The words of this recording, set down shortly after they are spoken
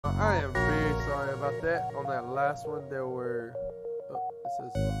I am very sorry about that. On that last one, there were. Oh, it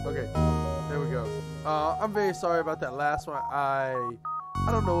says. Okay, there we go. I'm very sorry about that last one. I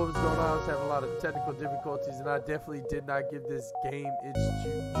don't know what was going on. I was having a lot of technical difficulties, and I definitely did not give this game its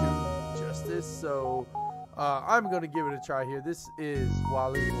due justice. So I'm gonna give it a try here. This is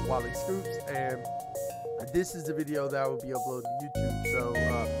Wally with Wally Scoops, and this is the video that I will be uploading to YouTube. So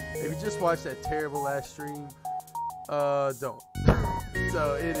if you just watched that terrible last stream, don't.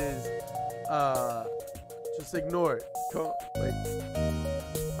 So it is, just ignore it.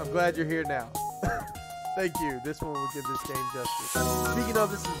 I'm glad you're here now. Thank you. This one will give this game justice. Speaking of,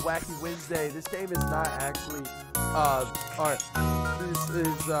 this is Whacky Wednesday. This game is not actually, this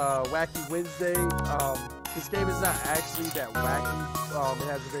is Whacky Wednesday. This game is not actually that wacky. It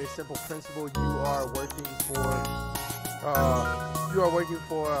has a very simple principle. You are working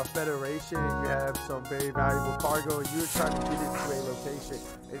for a federation. You have some very valuable cargo, and you're trying to get it to a location.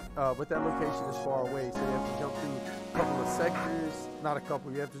 But that location is far away, so you have to jump through a couple of sectors. Not a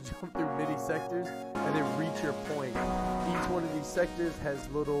couple. You have to jump through many sectors and then reach your point. Each one of these sectors has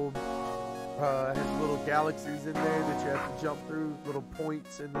little galaxies in there that you have to jump through, little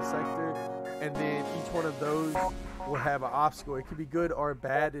points in the sector, and then each one of those will have an obstacle. It can be good or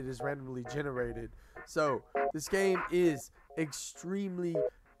bad. It is randomly generated. So this game is extremely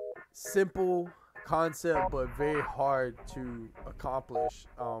simple concept, but very hard to accomplish.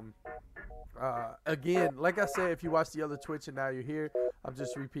 Again, like I said, if you watched the other Twitch and now you're here, I'm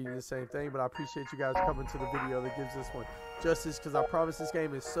just repeating the same thing, but I appreciate you guys coming to the video that gives this one justice, because I promise this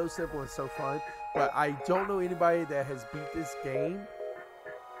game is so simple and so fun. But I don't know anybody that has beat this game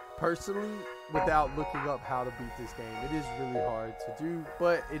personally without looking up how to beat this game. It is really hard to do,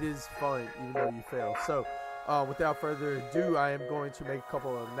 but it is fun even though you fail. So without further ado, I am going to make a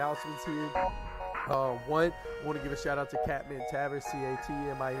couple of announcements here. One, I want to give a shout out to Catmint Taverns,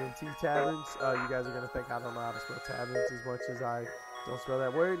 C-A-T-M-I-N-T Taverns. You guys are going to think I don't know how to spell taverns as much as I don't spell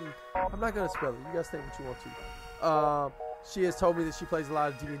that word, and I'm not going to spell it. You guys think what you want to. She has told me that she plays a lot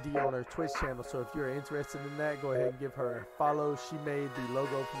of D&D on her Twitch channel, so if you're interested in that, go ahead and give her a follow. She made the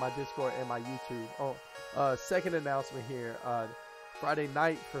logo for my Discord and my YouTube. Second announcement here. Friday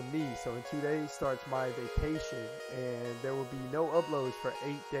night for me, so in 2 days starts my vacation, and there will be no uploads for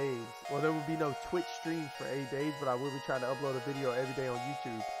 8 days. Well, there will be no Twitch streams for 8 days, but I will be trying to upload a video every day on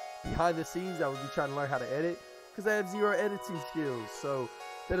YouTube. Behind the scenes, I will be trying to learn how to edit, because I have zero editing skills. So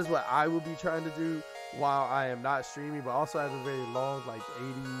that is what I will be trying to do while I am not streaming, but also I have a very long, like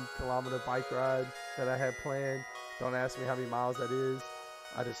 80-kilometer bike ride that I have planned. Don't ask me how many miles that is.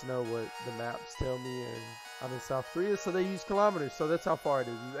 I just know what the maps tell me, and I'm in South Korea, so they use kilometers, so that's how far it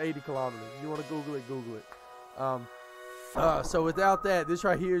is. It's 80 kilometers. If you want to Google it, Google it. So without that, this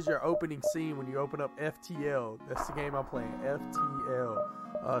right here is your opening scene when you open up FTL. That's the game I'm playing, FTL.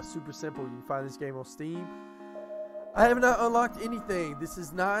 Super simple. You can find this game on Steam. I have not unlocked anything. This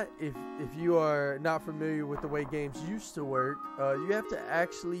is not, if you are not familiar with the way games used to work, you have to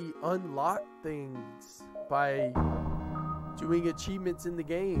actually unlock things by doing achievements in the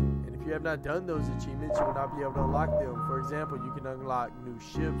game, and if you have not done those achievements, you will not be able to unlock them. For example, you can unlock new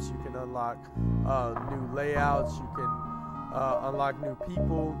ships, you can unlock new layouts, you can unlock new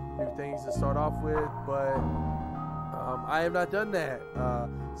people, new things to start off with, but I have not done that.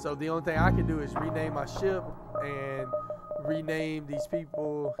 So the only thing I can do is rename my ship and rename these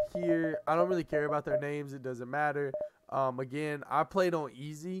people here. I don't really care about their names, it doesn't matter. Again, I played on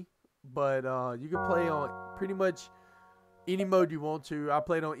easy, but you can play on pretty much any mode you want to. I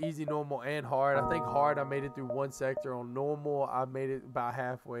played on easy, normal, and hard. I think hard I made it through one sector. On normal I made it about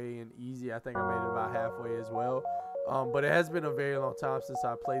halfway, and easy I think I made it about halfway as well. But it has been a very long time since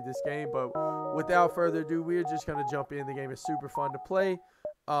I played this game. But without further ado, we're just going to jump in. The game is super fun to play.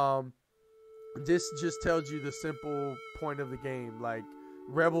 This just tells you the simple point of the game. Like,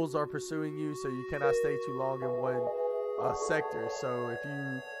 rebels are pursuing you, so you cannot stay too long in one sector. So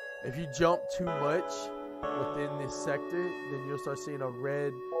if you jump too much within this sector, then you'll start seeing a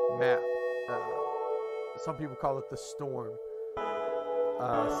red map. Some people call it the storm.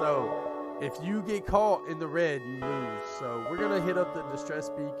 So if you get caught in the red, you lose. So we're gonna hit up the distress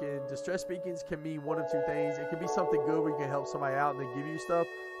beacon. Distress beacons can mean one of two things. It can be something good where you can help somebody out and they give you stuff,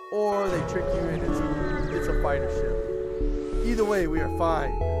 or they trick you and it's a fighter ship. Either way, we are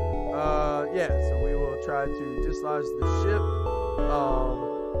fine. Yeah, so we will try to dislodge the ship,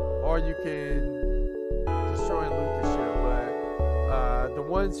 or you can destroy and loot the ship. But the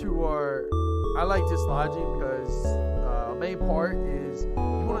ones who are, I like dislodging, because a main part is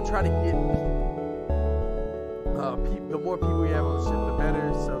you want to try to get people. The more people we have on the ship, the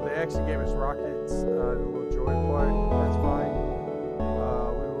better. So they actually gave us rockets, the little droid part. That's fine.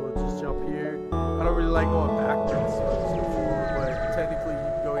 We will we'll just jump here. I don't really like going backwards, so I'll just go forward, but technically you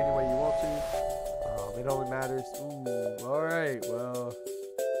can go any way you want to. It only matters. Ooh, alright, well.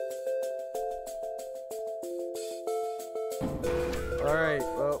 Alright,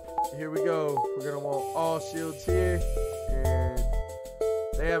 well, here we go. We're going to want all shields here, and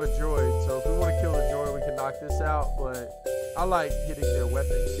they have a droid, so if we want to kill the droid, we can knock this out, but I like hitting their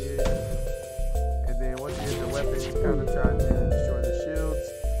weapons here. And then once you hit the weapons, kind of trying to destroy the shields.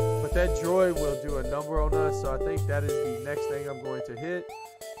 But that droid will do a number on us, so I think that is the next thing I'm going to hit.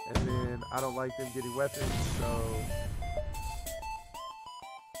 And then I don't like them getting weapons, so...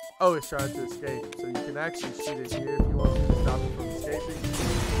 Oh, it's trying to escape. So you can actually shoot it here if you want to stop it from escaping.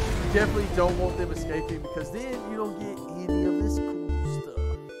 You definitely don't want them escaping because then you don't get any of this cool stuff.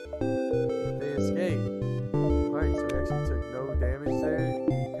 They escape. Alright, so we actually took no damage there.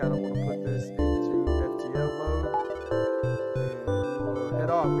 You kind of want to put this into FTL mode. And we'll head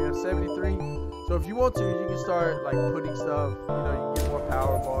off. We have 73. So if you want to, you can start like putting stuff, you know, you can get more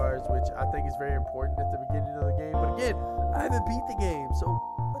power bars, which I think is very important at the beginning of the game. But again, I haven't beat the game, so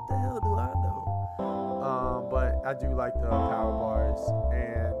what the hell do I know? But I do like the power bars,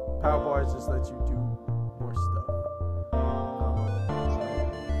 and power bars just let you do more stuff.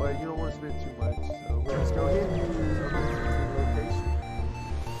 But you don't want to spend too much, so let's go ahead and location.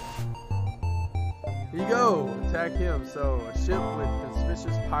 Here you go, attack him. So a ship with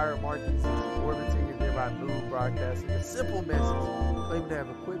conspicuous pirate markings is orbiting a nearby moon, broadcasting a simple message claiming to have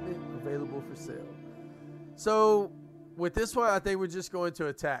equipment available for sale. So with this one, I think we're just going to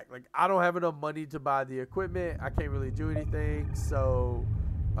attack. Like, I don't have enough money to buy the equipment. I can't really do anything. So,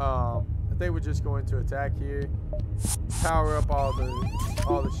 I think we're just going to attack here. Power up all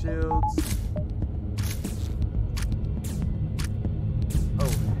the shields.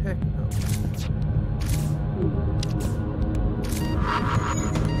 Oh, heck no.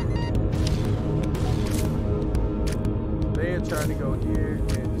 They are trying to go here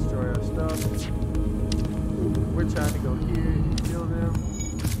and destroy our stuff. We're trying to go here and kill them.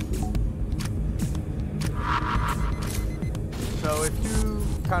 So if you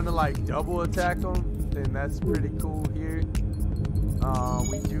kind of like double attack them, then that's pretty cool here.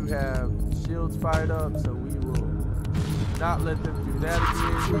 We do have shields fired up, so we will not let them do that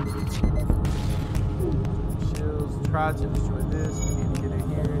again. Shields, try to destroy this. We need to get in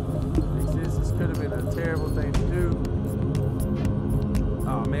here. This could have been a terrible thing to do.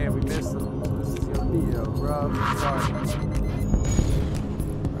 Oh man, we missed them. Be a rough start.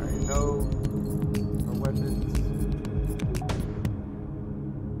 Alright, no weapons.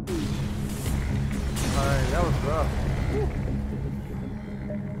 Alright, that was rough.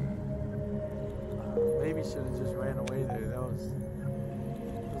 Maybe should have just ran away there. That was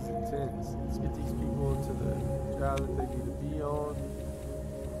intense. Let's get these people to the job that they need to be on.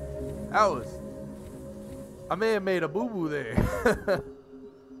 I may have made a boo-boo there.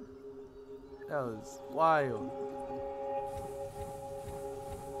 That was wild.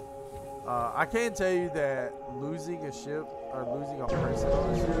 I can tell you that losing a ship or losing a person on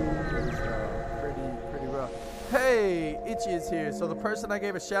a ship is pretty rough. Hey, Itchy is here. So the person I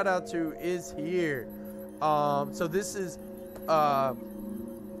gave a shout out to is here. So this is the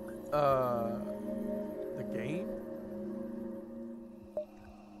game.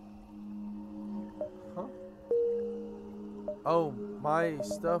 Huh? Oh. My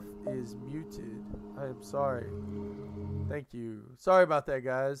stuff is muted. I am sorry. Thank you. Sorry about that,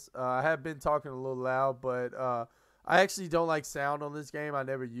 guys. I have been talking a little loud, but I actually don't like sound on this game. I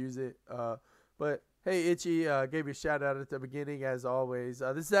never use it. But hey, Itchy, gave you a shout out at the beginning as always.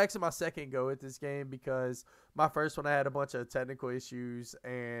 This is actually my second go at this game because my first one I had a bunch of technical issues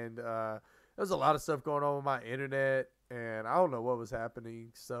and there was a lot of stuff going on with my internet and I don't know what was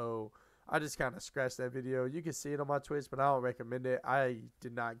happening. So I just kind of scratched that video. You can see it on my Twitch, but I don't recommend it. I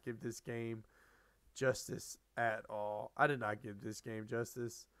did not give this game justice at all. I did not give this game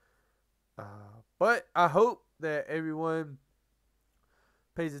justice. But I hope that everyone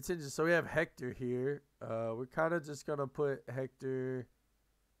pays attention. So we have Hector here. We're kind of just going to put Hector,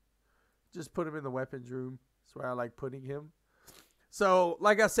 just put him in the weapons room. That's where I like putting him. So,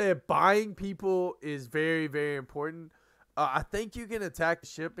 like I said, buying people is very, very important. I think you can attack the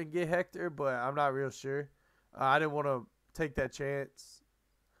ship and get Hector, but I'm not real sure. I didn't want to take that chance.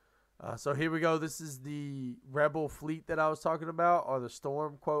 So here we go. This is the rebel fleet that I was talking about, or the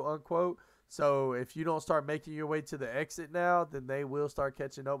storm, quote unquote. So if you don't start making your way to the exit now, then they will start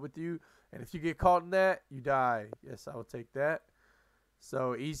catching up with you. And if you get caught in that, you die. Yes, I will take that.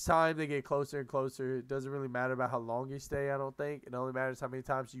 So each time they get closer and closer, it doesn't really matter about how long you stay, I don't think. It only matters how many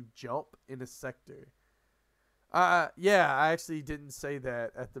times you jump in a sector. Yeah, I actually didn't say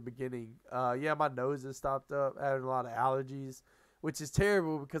that at the beginning. Yeah, my nose is stopped up. I had a lot of allergies, which is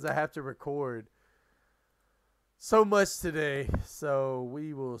terrible because I have to record so much today. So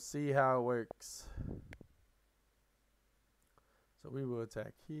we will see how it works. So we will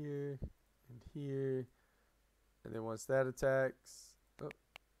attack here and here. And then once that attacks, oh,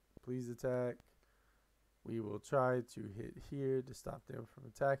 please attack. We will try to hit here to stop them from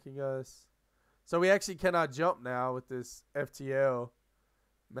attacking us. So we actually cannot jump now with this FTL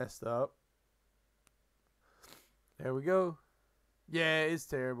messed up. There we go. Yeah, it's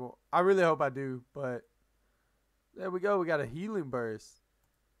terrible. I really hope I do, but there we go. We got a healing burst.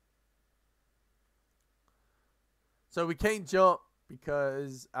 So we can't jump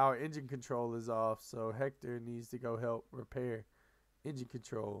because our engine control is off. So Hector needs to go help repair engine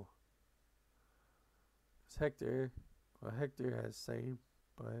control. Hector has same,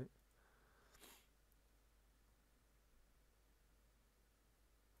 but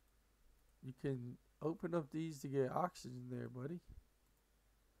you can open up these to get oxygen there, buddy.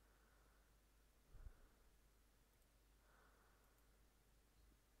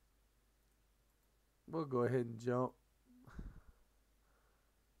 We'll go ahead and jump.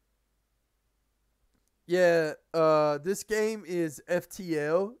 Yeah, this game is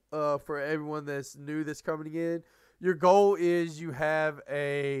FTL. For everyone that's new that's coming in, your goal is you have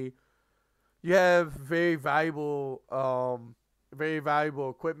very valuable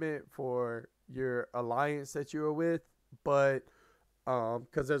equipment for your alliance that you are with, but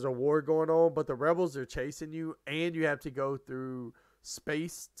because there's a war going on, but the rebels are chasing you, and you have to go through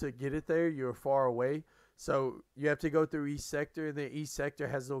space to get it there. You're far away. So you have to go through each sector, and then each sector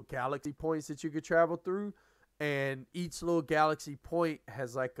has little galaxy points that you could travel through, and each little galaxy point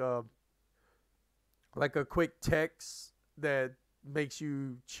has like a quick text that makes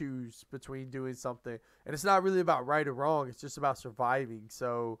you choose between doing something. And it's not really about right or wrong, it's just about surviving.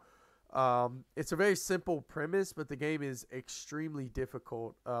 So it's a very simple premise, but the game is extremely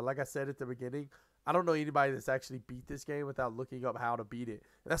difficult. Like I said at the beginning, I don't know anybody that's actually beat this game without looking up how to beat it.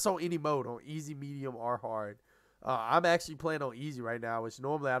 And that's on any mode, on easy, medium, or hard. I'm actually playing on easy right now, which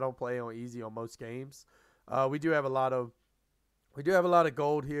normally I don't play on easy on most games. We do have a lot of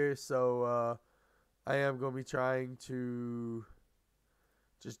gold here, so I am going to be trying to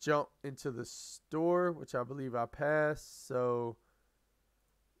just jump into the store, which I believe I passed. So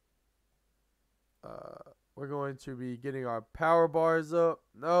we're going to be getting our power bars up.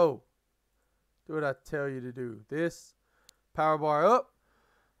 No. Do what I tell you to do. This power bar up.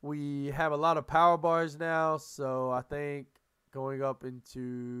 We have a lot of power bars now, so I think going up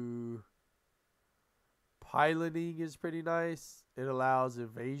into piloting is pretty nice. It allows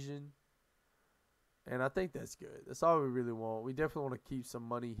evasion, and I think that's good. That's all we really want. We definitely want to keep some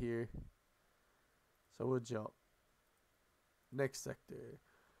money here, so we'll jump. Next sector.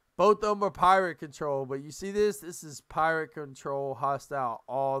 Both of them are pirate control, but you see this? This is pirate control hostile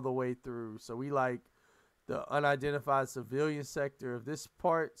all the way through. So we like the unidentified civilian sector of this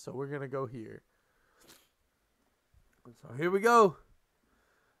part, so we're going to go here. So here we go.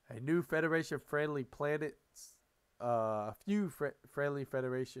 A new Federation friendly planets. A few friendly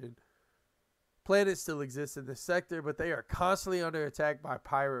Federation planets still exist in this sector, but they are constantly under attack by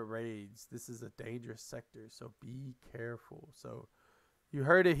pirate raids. This is a dangerous sector, so be careful. So you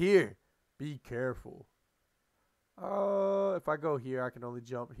heard it here. Be careful. If I go here, I can only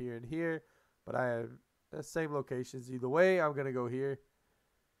jump here and here. But I have the same locations. Either way, I'm going to go here.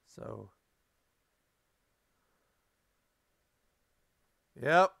 So,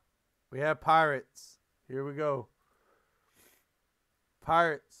 yep. We have pirates. Here we go.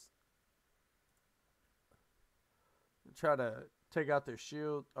 Pirates. Try to take out their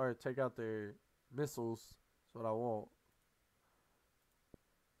shield, or take out their missiles. That's what I want.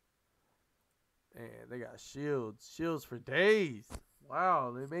 Man, they got shields. Shields for days.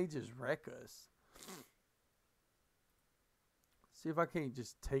 Wow, they may just wreck us. See if I can't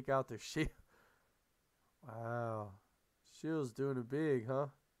just take out their shield. Wow. Shields doing it big, huh?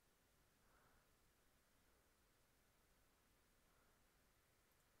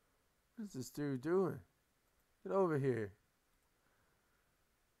 What's this dude doing? Get over here.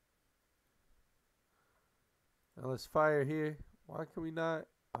 Now let's fire here. Why can we not?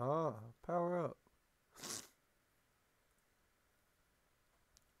 Ah, power up.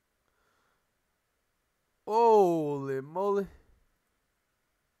 Holy moly.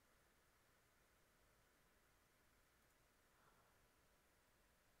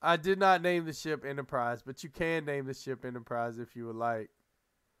 I did not name the ship Enterprise, but you can name the ship Enterprise if you would like.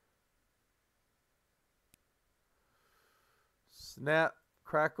 Snap,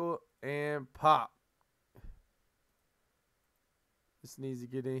 crackle, and pop. This needs to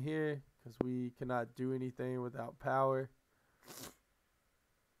get in here because we cannot do anything without power.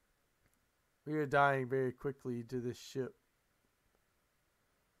 We are dying very quickly to this ship.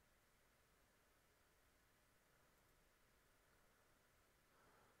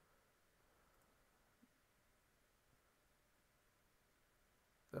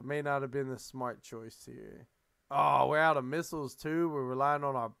 That may not have been the smart choice here. Oh, we're out of missiles too. We're relying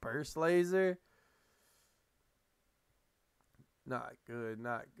on our burst laser. Not good,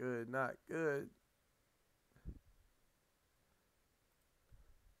 not good, not good.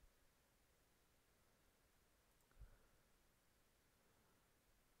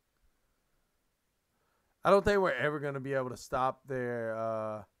 I don't think we're ever going to be able to stop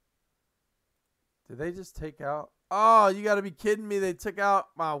their... Did they just take out... Oh, you got to be kidding me. They took out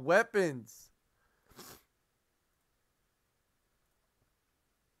my weapons.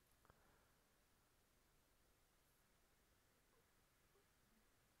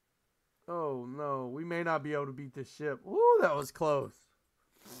 Oh, no. We may not be able to beat this ship. Ooh, that was close.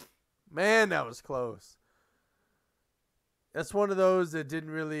 Man, that was close. That's one of those that didn't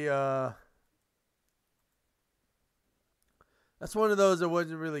really... That's one of those that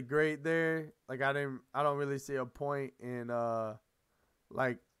wasn't really great there. Like I don't really see a point in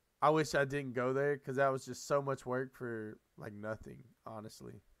like I wish I didn't go there because that was just so much work for like nothing,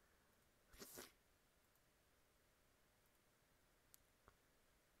 honestly.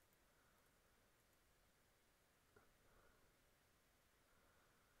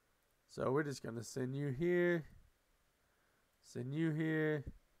 So we're just gonna send you here. Send you here.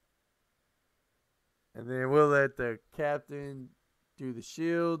 And then we'll let the captain do the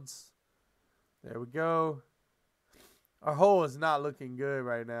shields. There we go. Our hull is not looking good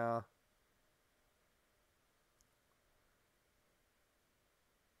right now.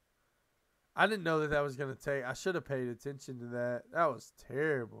 I didn't know that was going to take... I should have paid attention to that. That was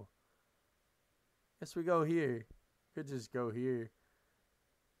terrible. Guess we go here. Could just go here.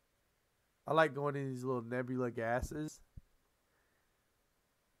 I like going in these little nebula gases.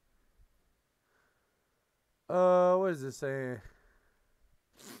 What is it saying?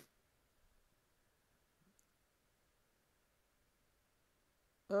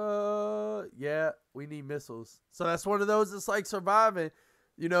 Yeah, we need missiles. So that's one of those that's like surviving.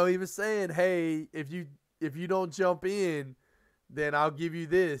 You know, he was saying, hey, if you don't jump in, then I'll give you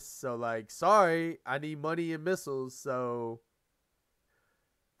this. So like, sorry, I need money and missiles, so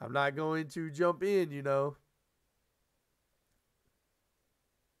I'm not going to jump in, you know.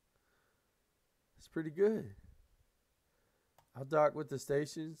 It's pretty good. I'll dock with the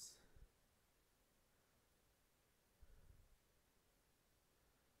stations.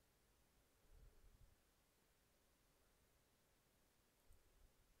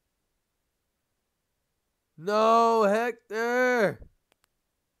 No, Hector.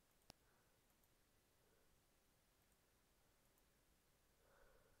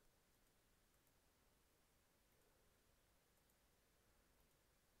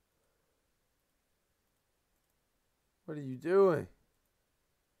 What are you doing?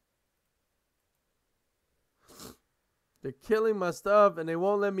 They're killing my stuff and they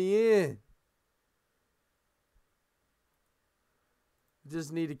won't let me in.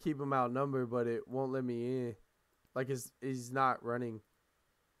 Just need to keep them outnumbered, but it won't let me in. Like he's not running.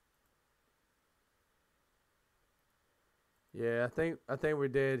 Yeah, I think we're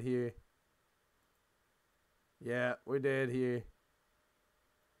dead here. Yeah, we're dead here.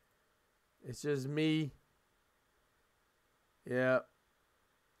 It's just me. Yeah.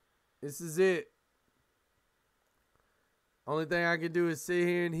 This is it. Only thing I can do is sit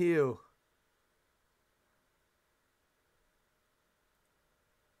here and heal.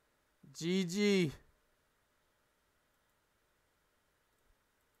 GG.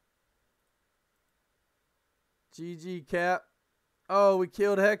 GG, Cap. Oh, we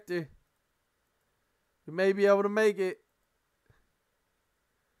killed Hector. We may be able to make it.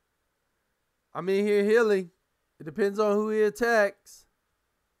 I'm in here healing. It depends on who he attacks.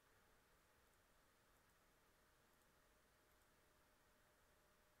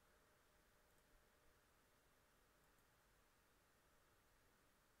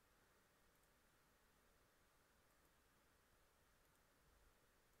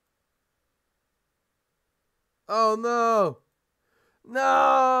 Oh, no.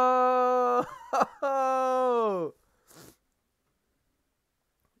 No.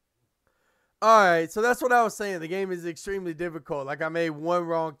 Alright, so that's what I was saying. The game is extremely difficult. Like, I made one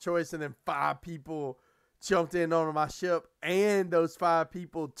wrong choice and then 5 people jumped in on my ship. And those 5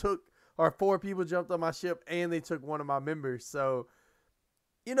 people took, or 4 people jumped on my ship and they took one of my members. So,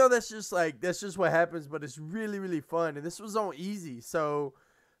 you know, that's just what happens, but it's really, really fun. And this was on easy, so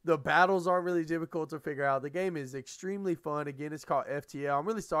the battles aren't really difficult to figure out. The game is extremely fun. Again, it's called FTL. I'm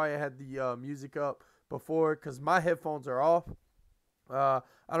really sorry I had the music up before because my headphones are off. I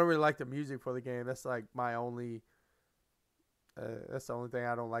don't really like the music for the game. That's like my only. That's the only thing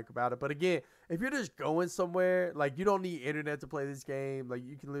I don't like about it. But again, if you're just going somewhere, like you don't need internet to play this game. Like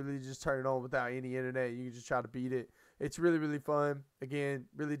you can literally just turn it on without any internet. You can just try to beat it. It's really, really fun. Again,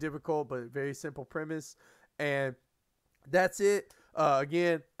 really difficult, but very simple premise. And that's it.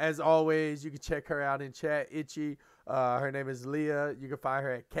 Again, as always, you can check her out in chat. Itchy. Her name is Leah. You can find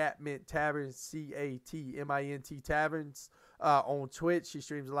her at Catmint Taverns, CATMINT Taverns. On Twitch, she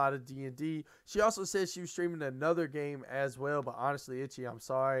streams a lot of D&D. She also says she was streaming another game as well, but honestly, Itchy, I'm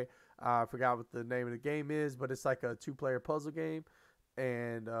sorry. I forgot what the name of the game is, but it's like a 2-player puzzle game.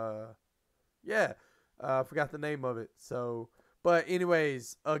 And, yeah, I forgot the name of it. So, but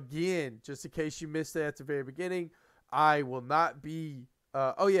anyways, again, just in case you missed it at the very beginning, I will not be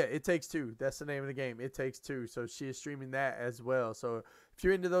oh yeah, It Takes Two. That's the name of the game. It Takes Two. So she is streaming that as well. So if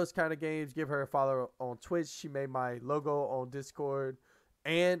you're into those kind of games, give her a follow on Twitch. She made my logo on Discord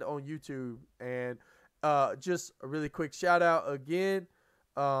and on YouTube. And just a really quick shout out again.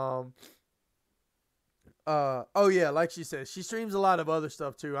 Oh yeah, like she said, she streams a lot of other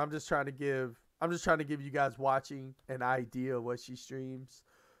stuff too. I'm just trying to give you guys watching an idea of what she streams.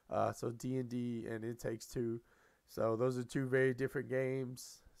 So D&D and It Takes Two. So those are two very different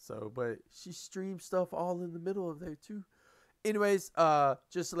games. So, but she streams stuff all in the middle of there too. Anyways,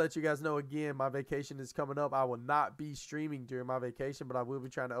 just to let you guys know again, my vacation is coming up. I will not be streaming during my vacation, but I will be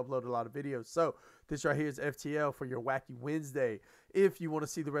trying to upload a lot of videos. So this right here is FTL for your Whacky Wednesday. If you want to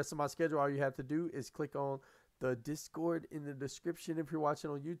see the rest of my schedule, all you have to do is click on the Discord in the description if you're watching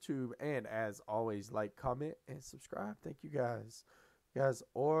on YouTube. And as always, like, comment, and subscribe. Thank you guys. You guys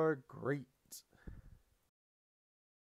are great.